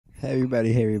Hey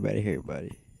everybody, hey everybody, hey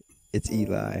everybody. It's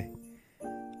Eli.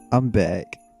 I'm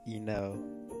back. You know,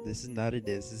 this is not a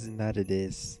diss, this is not a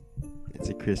diss. It's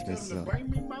a Christmas song.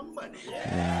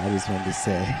 I just wanted to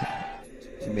say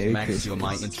Merry Max, Christmas. you're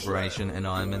my inspiration, and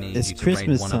I'm gonna need It's you to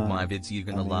Christmas rate one time. of my vids. You're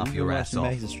gonna laugh we've your been ass watching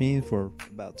off. Max's stream for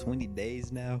about 20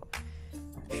 days now.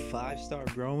 5-star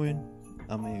growing.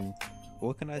 I mean,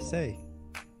 what can I say?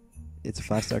 It's a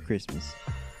 5-star Christmas.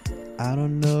 I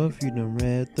don't know if you done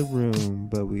read the room,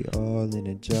 but we all in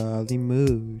a jolly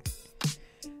mood.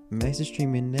 Max is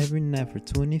streaming every night for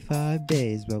 25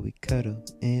 days while we cuddle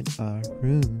in our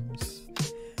rooms.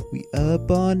 We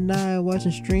up all night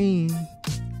watching stream.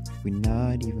 We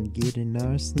not even getting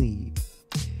our sleep.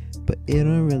 But it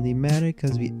don't really matter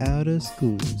cause we out of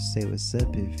school. Say what's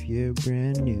up if you're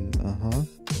brand new.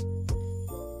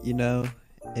 You know,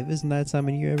 if it's nighttime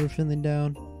and you're ever feeling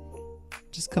down,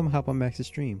 just come hop on Max's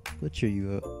stream. We'll cheer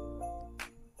you up.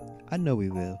 I know we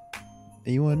will.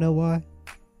 And you wanna know why?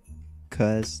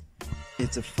 Cause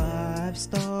it's a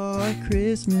 5-star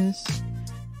Christmas.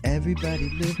 Everybody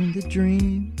living the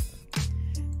dream.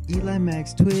 Eli,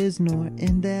 Max, Twiznor,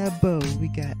 and that bow. We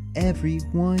got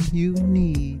everyone you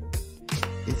need.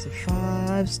 It's a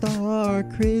 5-star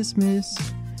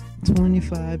Christmas.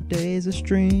 25 days of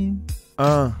stream.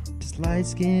 This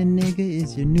light-skinned nigga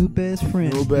is your new best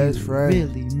friend. New best He'll friend.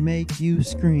 really make you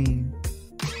scream.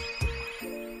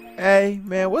 Hey,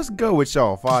 man, what's good with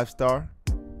y'all, 5-star?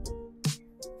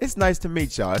 It's nice to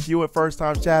meet y'all. If you a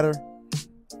first-time chatter,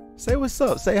 say what's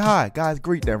up. Say hi. Guys,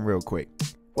 greet them real quick.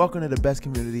 Welcome to the best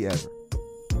community ever.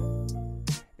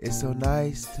 It's so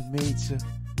nice to meet you.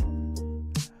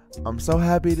 I'm so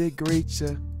happy to greet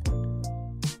you.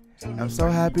 I'm so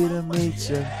happy to meet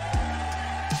you.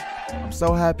 I'm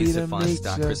so happy It's to a meet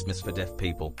 5-star you. Christmas for deaf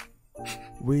people.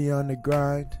 We on the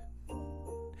grind.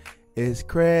 It's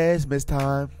Christmas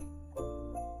time.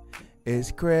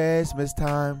 It's Christmas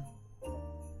time.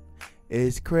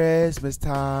 It's Christmas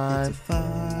time. It's a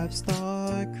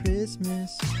 5-star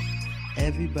Christmas.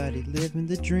 Everybody living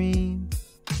the dream.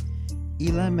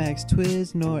 Eli, Max,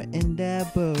 Twiznor, and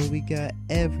Dabo. We got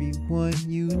everyone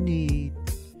you need.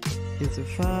 It's a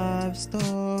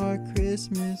 5-star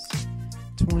Christmas.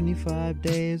 25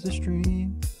 days of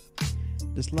stream.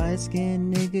 This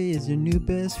light-skinned nigga is your new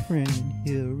best friend.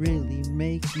 He'll really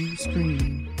make you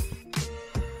scream.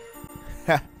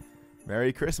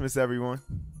 Merry Christmas, everyone.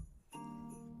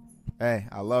 Hey,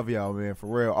 I love y'all, man. For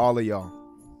real, all of y'all.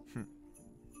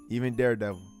 Even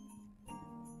Daredevil.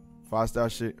 5-star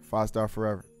shit, 5-star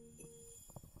forever.